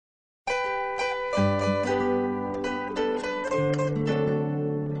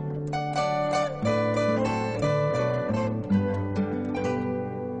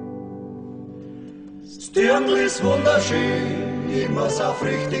Dirndl ist wunderschön, ich muss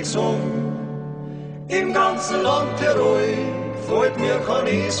aufrichtig sagen. Im ganzen Land Tirol fällt mir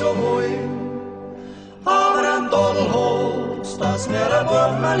kein so wohl. Aber ein Tadel hat's, dass mir ein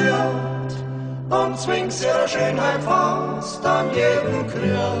Burm liebt und zwingt ihre Schönheit fast an jeden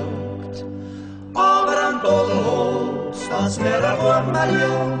kriegt. Aber ein Tadel hat's, dass mir ein Burm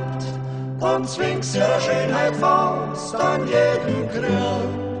liebt und zwingt ihre Schönheit fast an jeden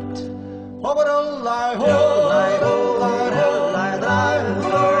kriegt. Aber allei ho, allei ho, allei ho, allei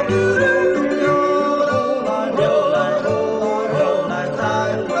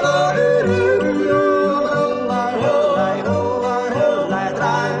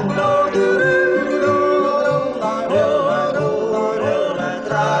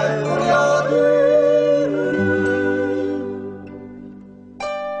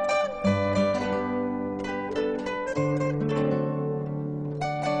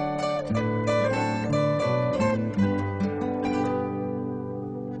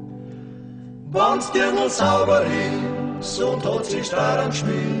Wann's Dirndl sauber ist und hat sich daran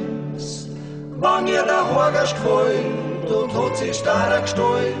gespielt, wann ihr der Horgast gefällt und hat sich daran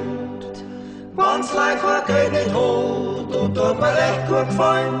gestaltet, wann's Leid kein Geld nicht hat und hat mir recht gut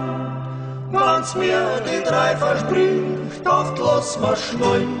gefallen, wann's mir die drei verspricht, oft lass mir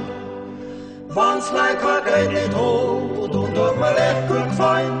schnallen. Wann's Leid kein Geld nicht hat und hat mir recht gut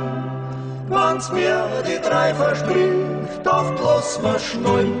gefallen, wann's mir die drei verspricht, oft lass mir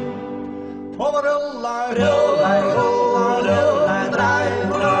schnallen.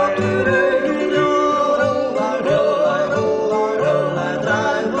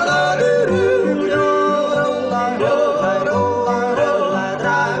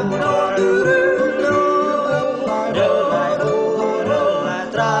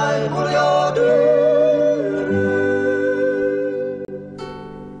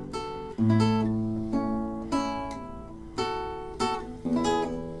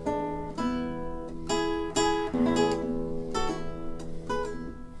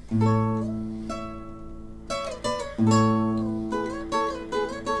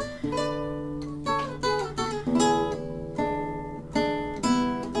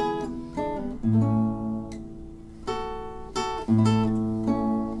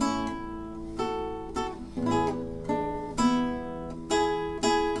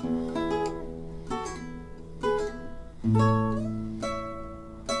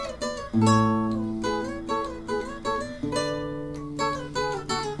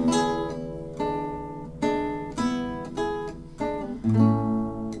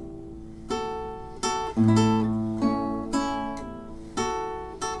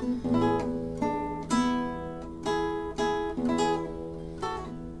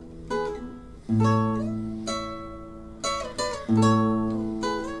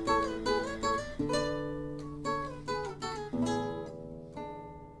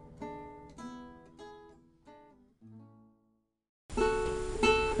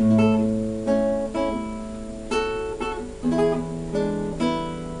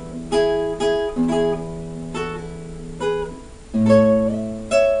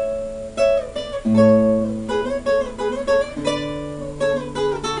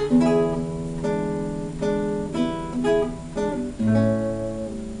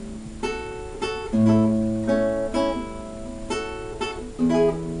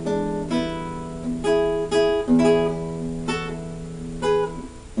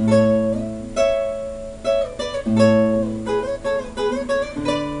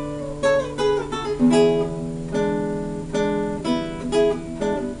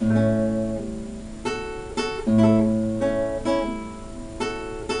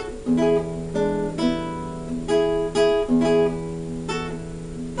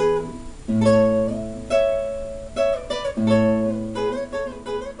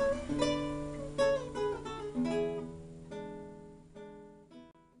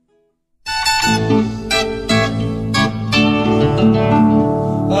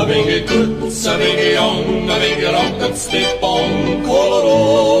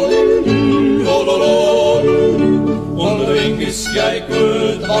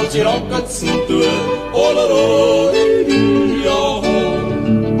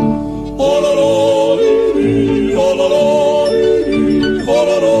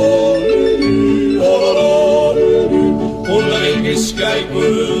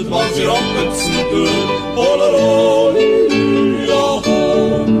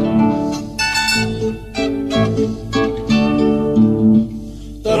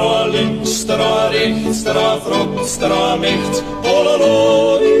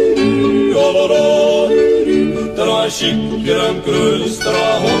 Schicker am Grüß, der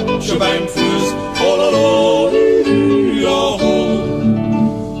hat schon beim Fuß,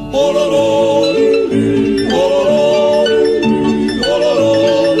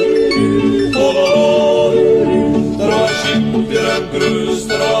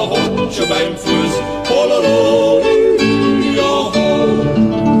 Beim Fuß, Pololo, ja,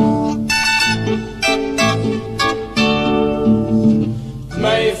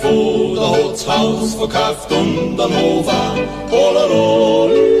 mein Vater hat's Haus verkauft und den Hof auch, Pololo,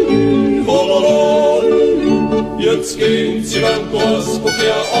 Pololo, jetzt gehen sie beim Kursbuch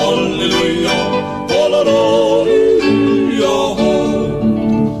her, Halleluja, Pololo, ja,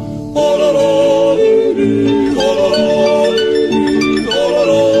 Pololo, Pololo.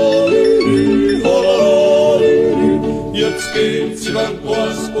 Jetzt geht sie beim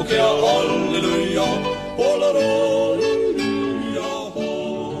Kursbuch her, Halleluja, Halleluja.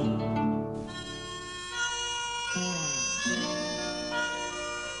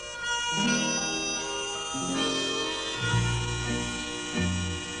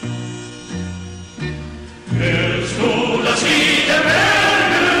 Hörst du das Lied der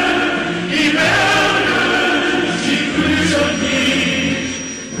Berge, die Berge, sie grüßen dich.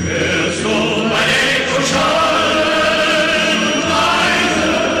 Hörst du mein Echo schallen,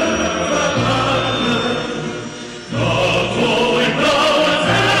 leise verhallen, dort wo in blauen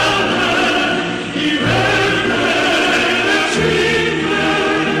Fernen die Wellen erschwingen,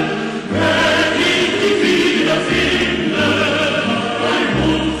 werd ich dich wiederfinden, mein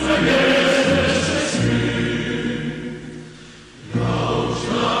unvergesstes Glück.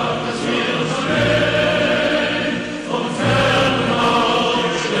 Lautschlag des Meeres Wellen, vom fernen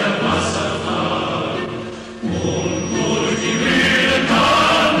Rausch der Wasserfall, und durch die grünen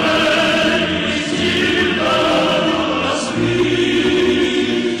Tannen ist Silber das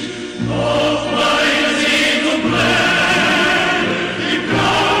Licht. Auf meine Sehnsucht brennt die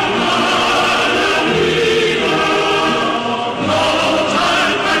Flamme aller Lieder, laut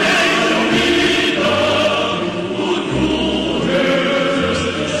halt mein Echo wieder, und du hörst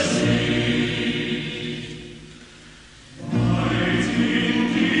es nicht. Weit in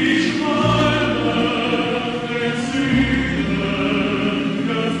die Schwalbe des Süden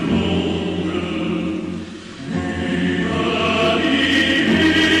geflogen, über die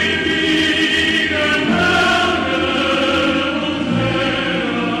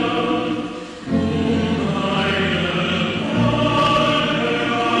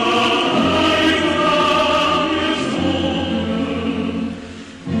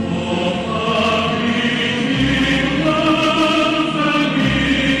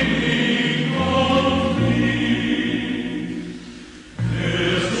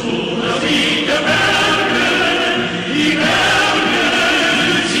ewigen Berge und Täler, die Berge,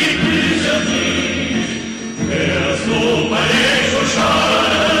 sie grüßen dich. Hörst du mein Echo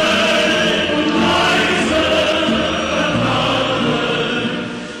schallen und leise verhallen,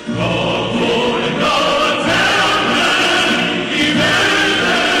 dort wo in blauen Fernen die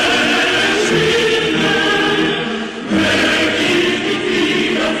Wellen schwingen, werd ich dich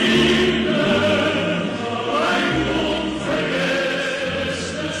wiederfinden, ein unvergesstes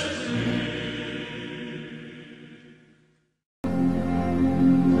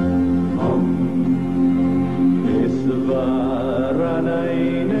Es war an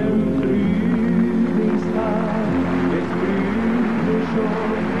einem Frühlingstag, es blühte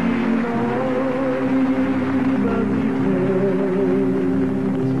schon die Naivität.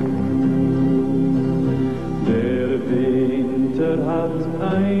 Der Winter hat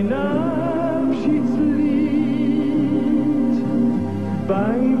ein Abschiedslied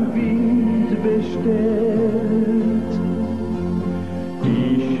beim Wind bestellt.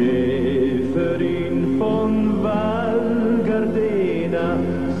 Die Schäferin von Val Gardena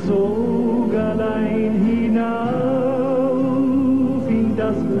zog allein hinauf in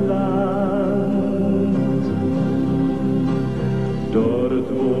das Land. Dort,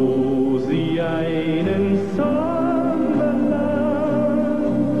 wo sie einen Sommerland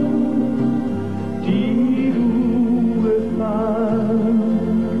die Ruhe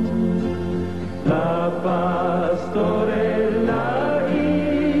fand. La Pastorella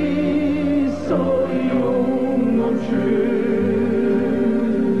ist so jung und schön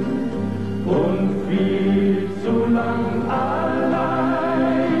und viel zu lang allein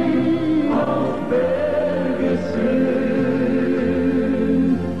auf Bergeshöhen.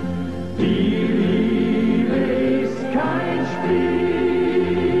 Die Liebe ist kein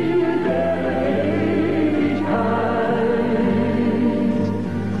Spiel der Ewigkeit,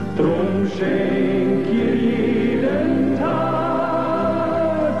 drum schenk ihr jeden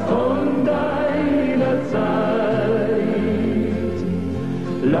Tag von deiner Zeit.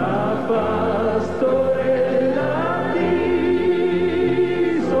 La Paz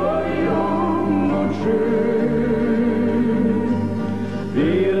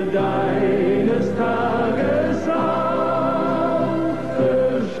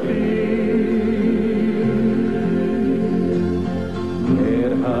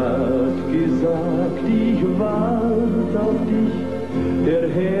hat gesagt, ich wart auf dich, der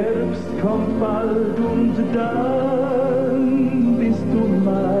Herbst kommt bald und dann bist du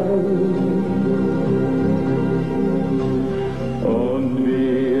mein. Und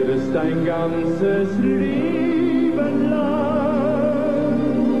wirst dein ganzes Leben lang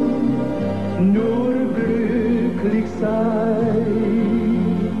nur glücklich sein.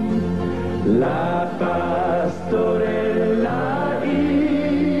 La Pastorella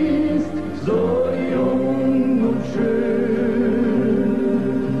ist so jung und schön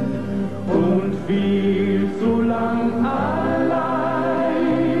und viel zu lang allein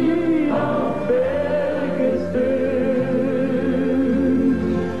auf Bergeshöhen.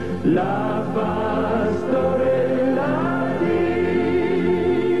 La Pastorella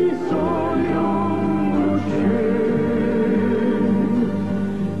ist so jung und schön,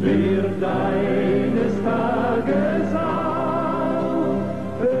 wird eines Tages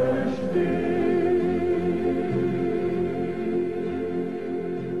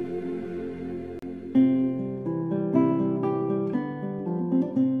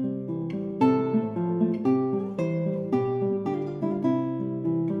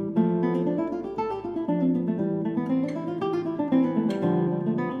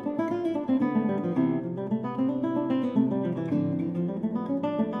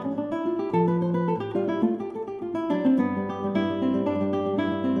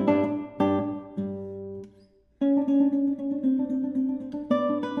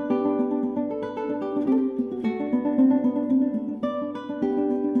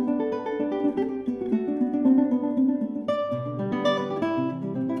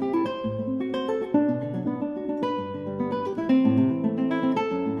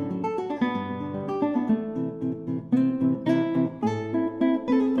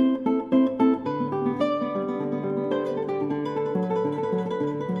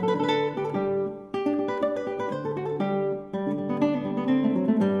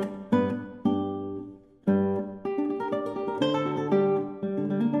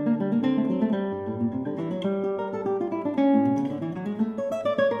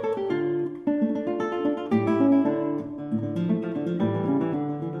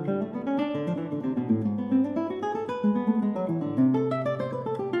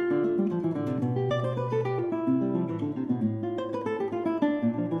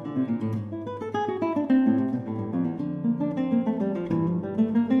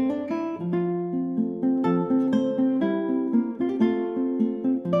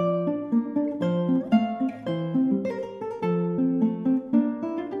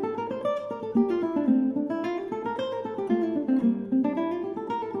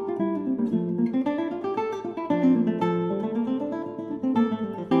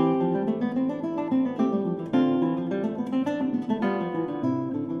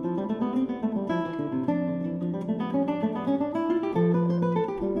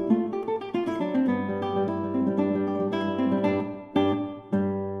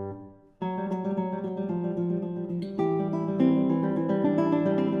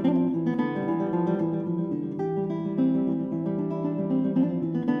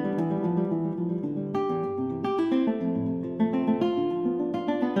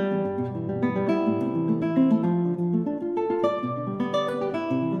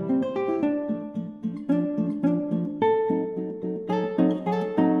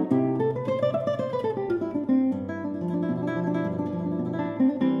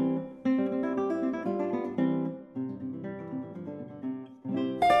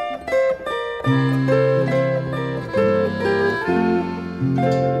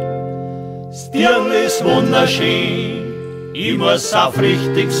Stirn ist wunderschön, ich muss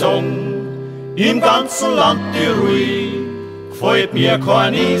aufrichtig sagen, im ganzen Land Tirol gefällt mir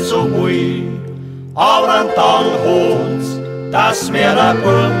keine so wohl. Aber an Tal hat's, dass mir der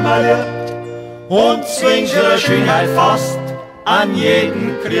Burma liebt und zwingt ihre Schönheit fast an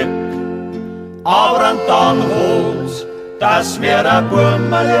jeden Krieg. Aber an Tal hat's, dass mir der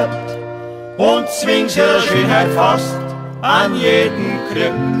Burma liebt und zwingt ihre Schönheit fast an jeden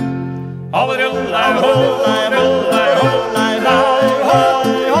Krieg. Aber die Lei ho, Lei ho, Lei ho, Lei ho, Lei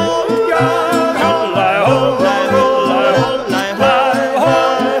ho, ja, Lei ho, Lei ho, Lei ho, Lei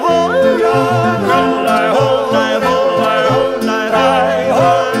ho, ja, Lei ho, Lei ho, Lei ho,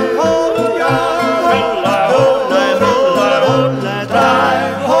 Lei ho, ja, Lei ho, Lei ho, Lei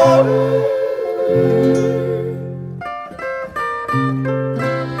ho,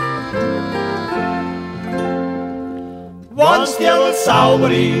 wenn's dir sauber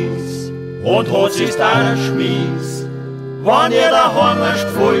ist und hat sich deiner Schmies, wann ihr daheim erst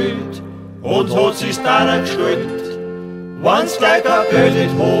gefällt und hat sich deiner gestellt, wenn's gleich ein Geld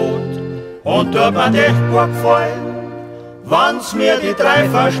hat und tut mir echt gut gefallen, wenn's mir die drei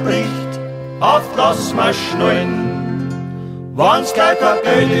verspricht, auf lass mir schnallen. Wenn's gleich ein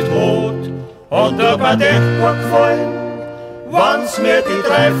Geld hat und tut mir echt gut gefallen, wenn's mir die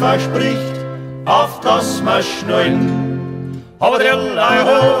drei verspricht, auf lass mir schnallen. Aber der Lei,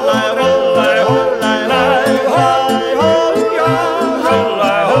 Hollei, Hollei, Hollei, Lei, Hoi, Hoi, ja,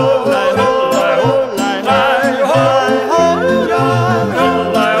 Hollei, Hollei, Hollei, Hollei, Lei, Hoi, Hoi, ja,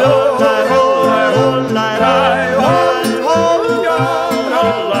 Hollei, Hollei, Hollei, Hollei, Lei, Hoi, Hoi, ja,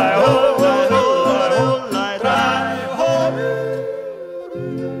 Hollei, Hollei, Hollei, Hollei, Lei, Hoi.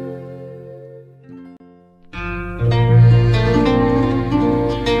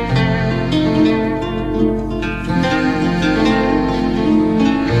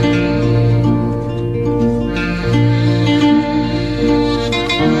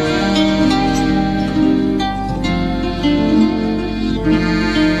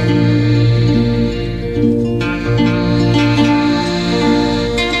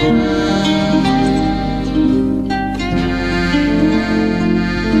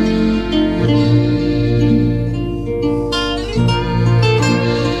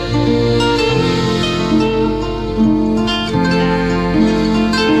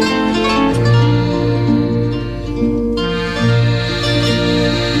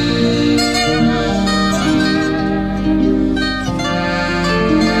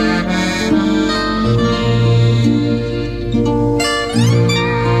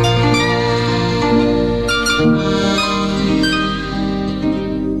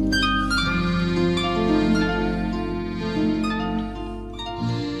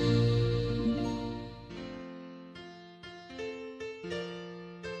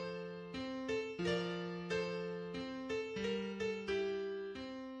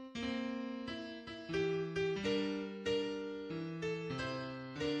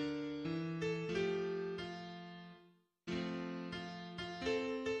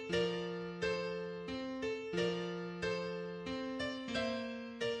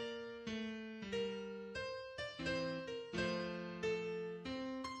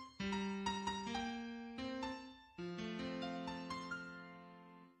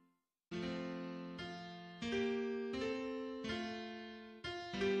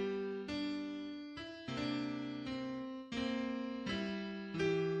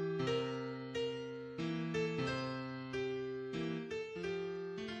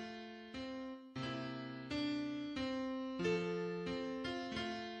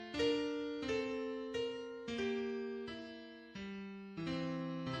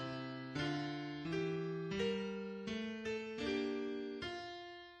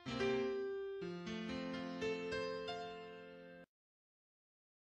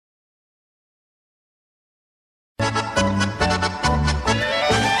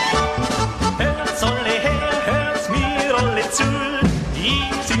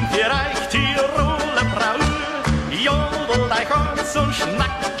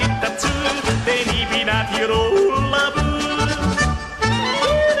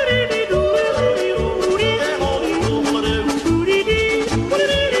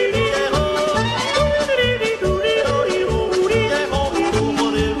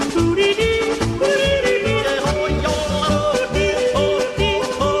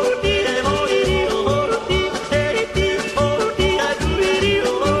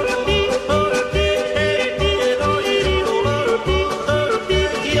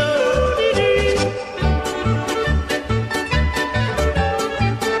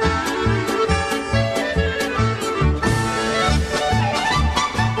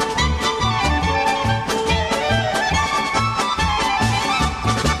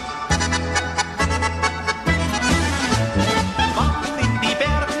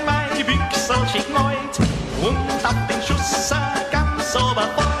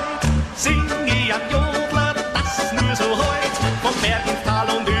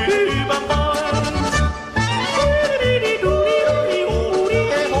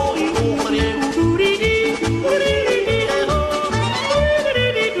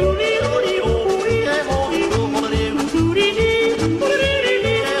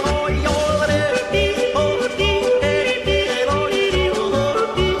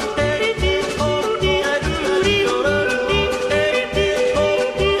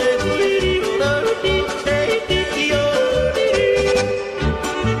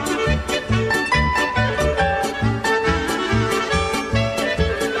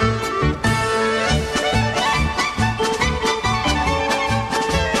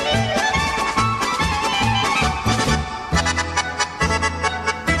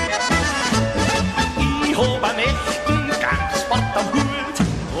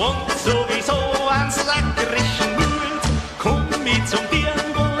 und sowieso ans Lackerischen Mut. Komm mit zum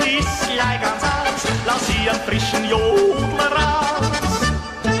Tieren, wo ist gleich ganz aus, lass sie einen frischen Jodler raus.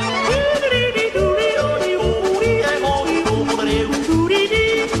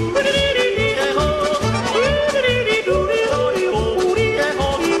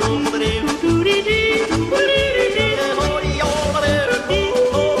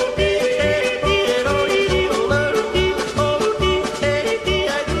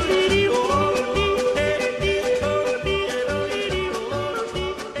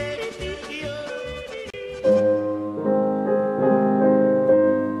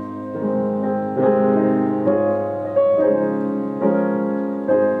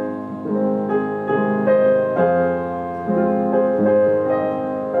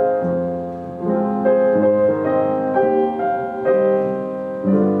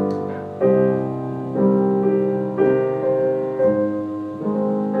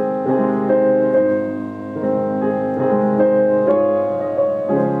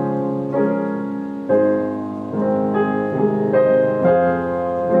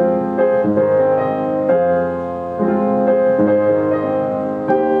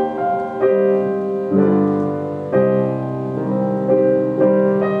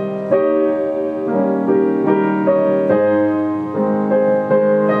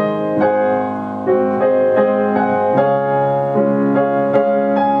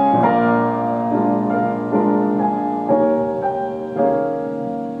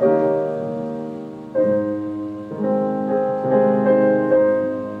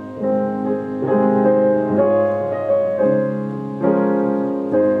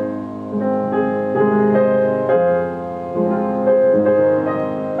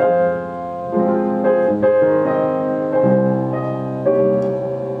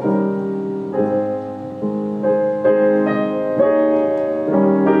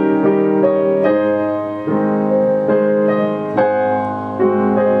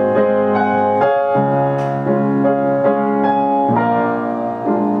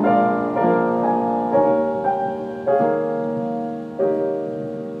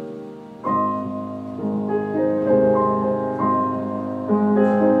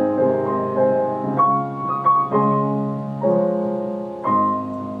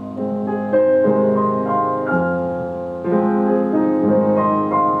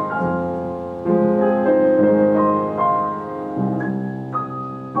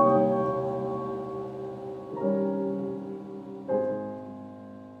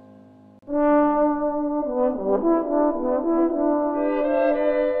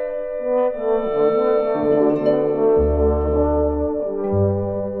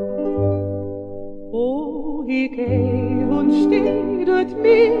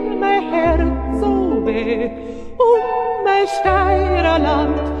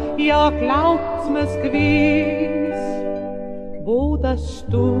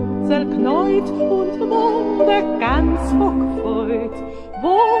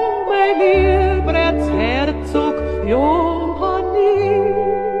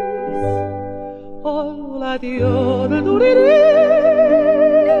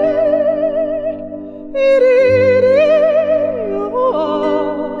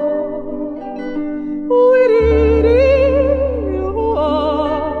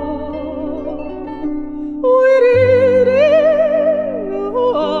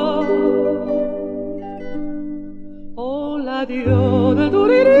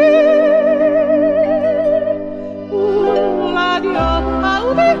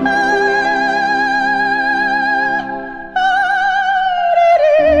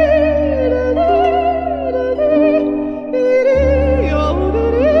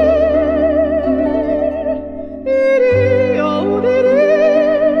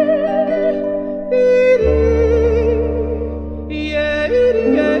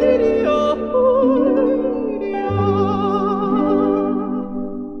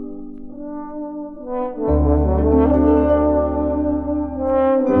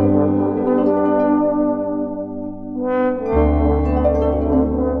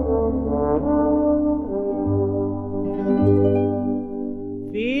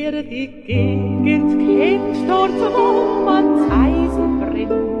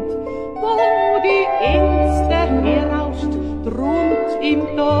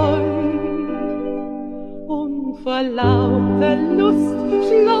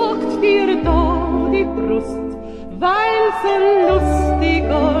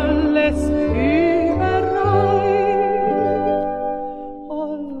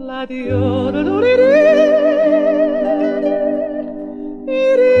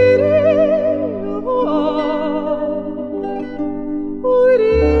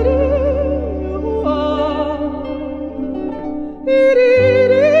 Uri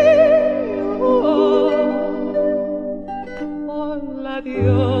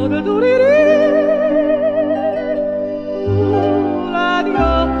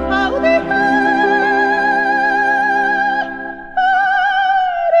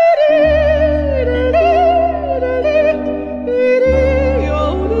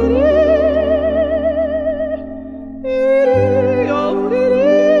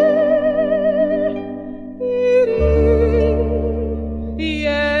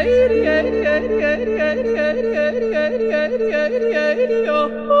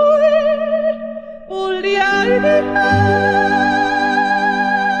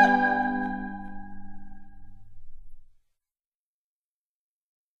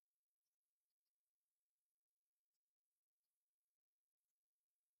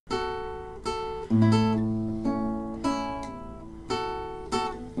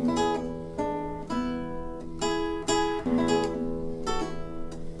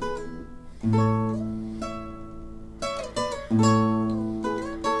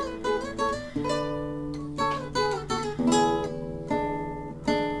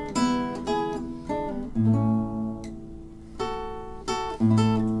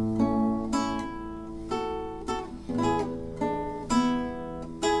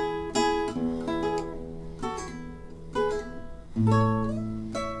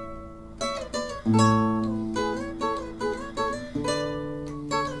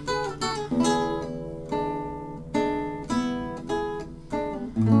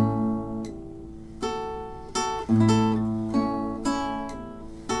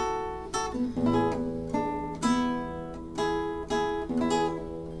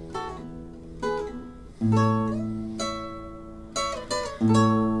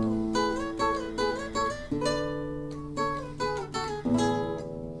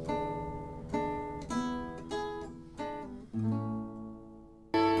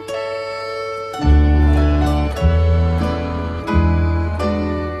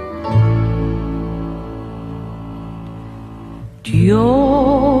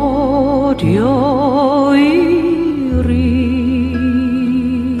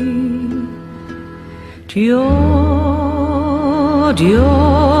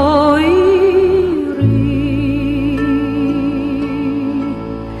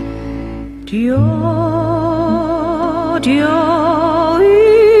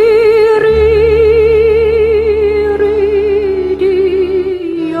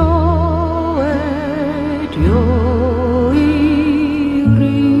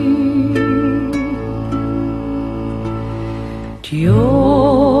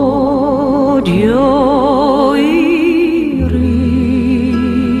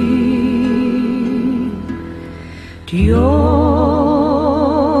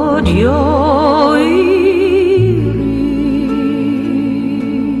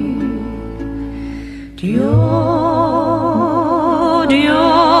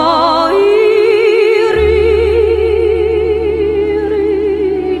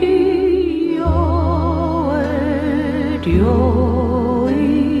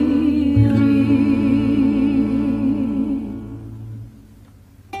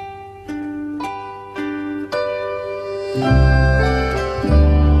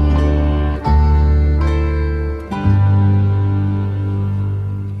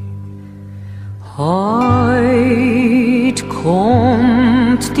Heut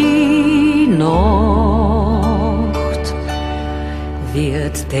kommt die Nacht,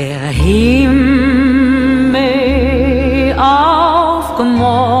 wird der Himmel aufgemacht,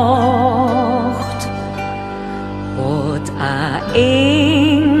 hat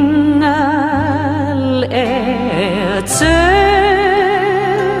ein Engel erzählt,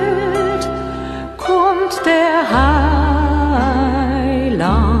 kommt der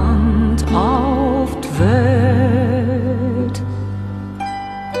Heiland auf die Welt.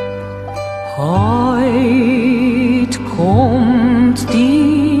 Heut kommt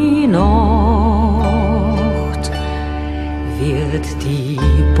die Nacht, wird die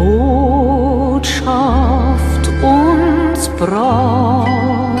Botschaft uns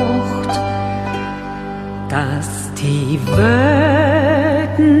bracht, dass die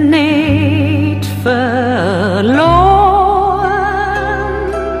Welt nicht verloren,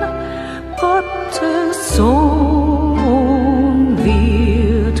 Gottes Sohn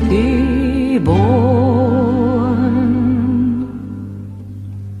wird geboren.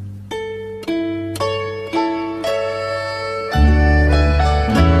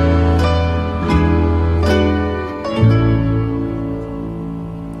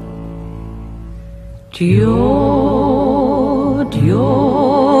 Dio,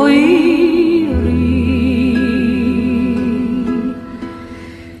 Dio, iri.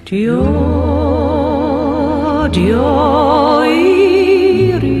 Dio, Dio,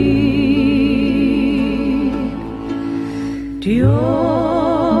 iri. Dio, Dio,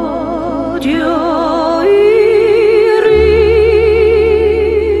 iri. Dio, Dio.